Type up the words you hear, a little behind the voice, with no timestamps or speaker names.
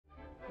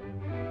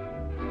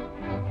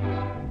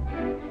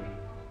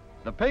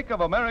The pick of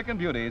American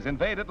beauties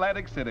invade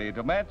Atlantic City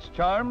to match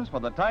charms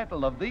for the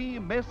title of the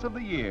Miss of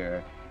the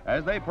Year.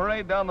 As they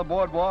parade down the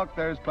boardwalk,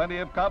 there's plenty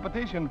of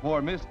competition for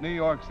Miss New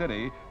York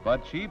City,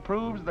 but she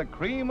proves the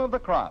cream of the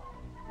crop.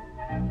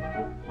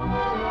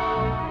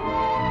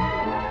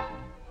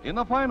 In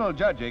the final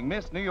judging,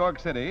 Miss New York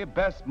City,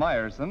 Bess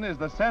Myerson, is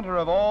the center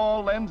of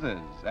all lenses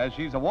as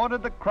she's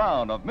awarded the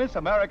crown of Miss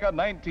America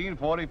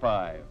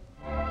 1945.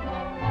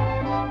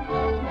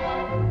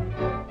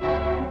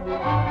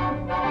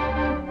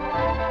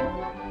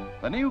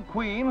 The new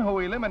queen, who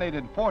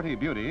eliminated 40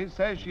 beauties,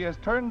 says she has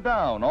turned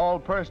down all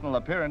personal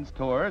appearance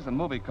tours and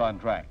movie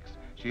contracts.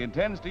 She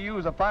intends to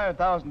use a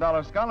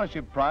 $5,000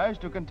 scholarship prize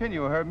to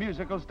continue her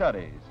musical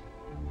studies.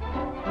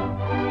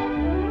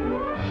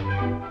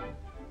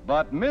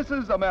 But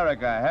Mrs.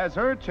 America has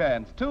her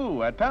chance,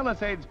 too. At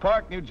Palisades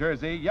Park, New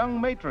Jersey,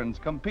 young matrons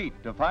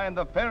compete to find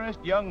the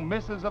fairest young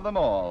misses of them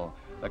all.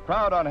 The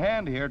crowd on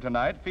hand here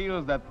tonight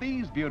feels that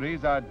these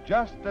beauties are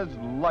just as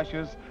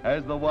luscious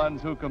as the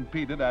ones who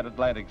competed at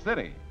Atlantic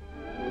City.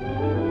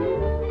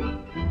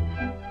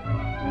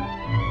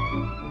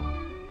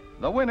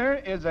 The winner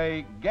is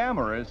a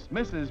glamorous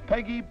Mrs.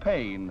 Peggy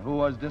Payne, who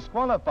was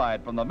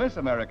disqualified from the Miss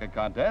America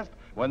contest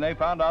when they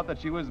found out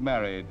that she was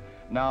married.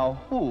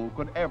 Now, who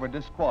could ever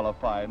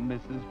disqualify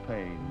Mrs.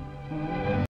 Payne?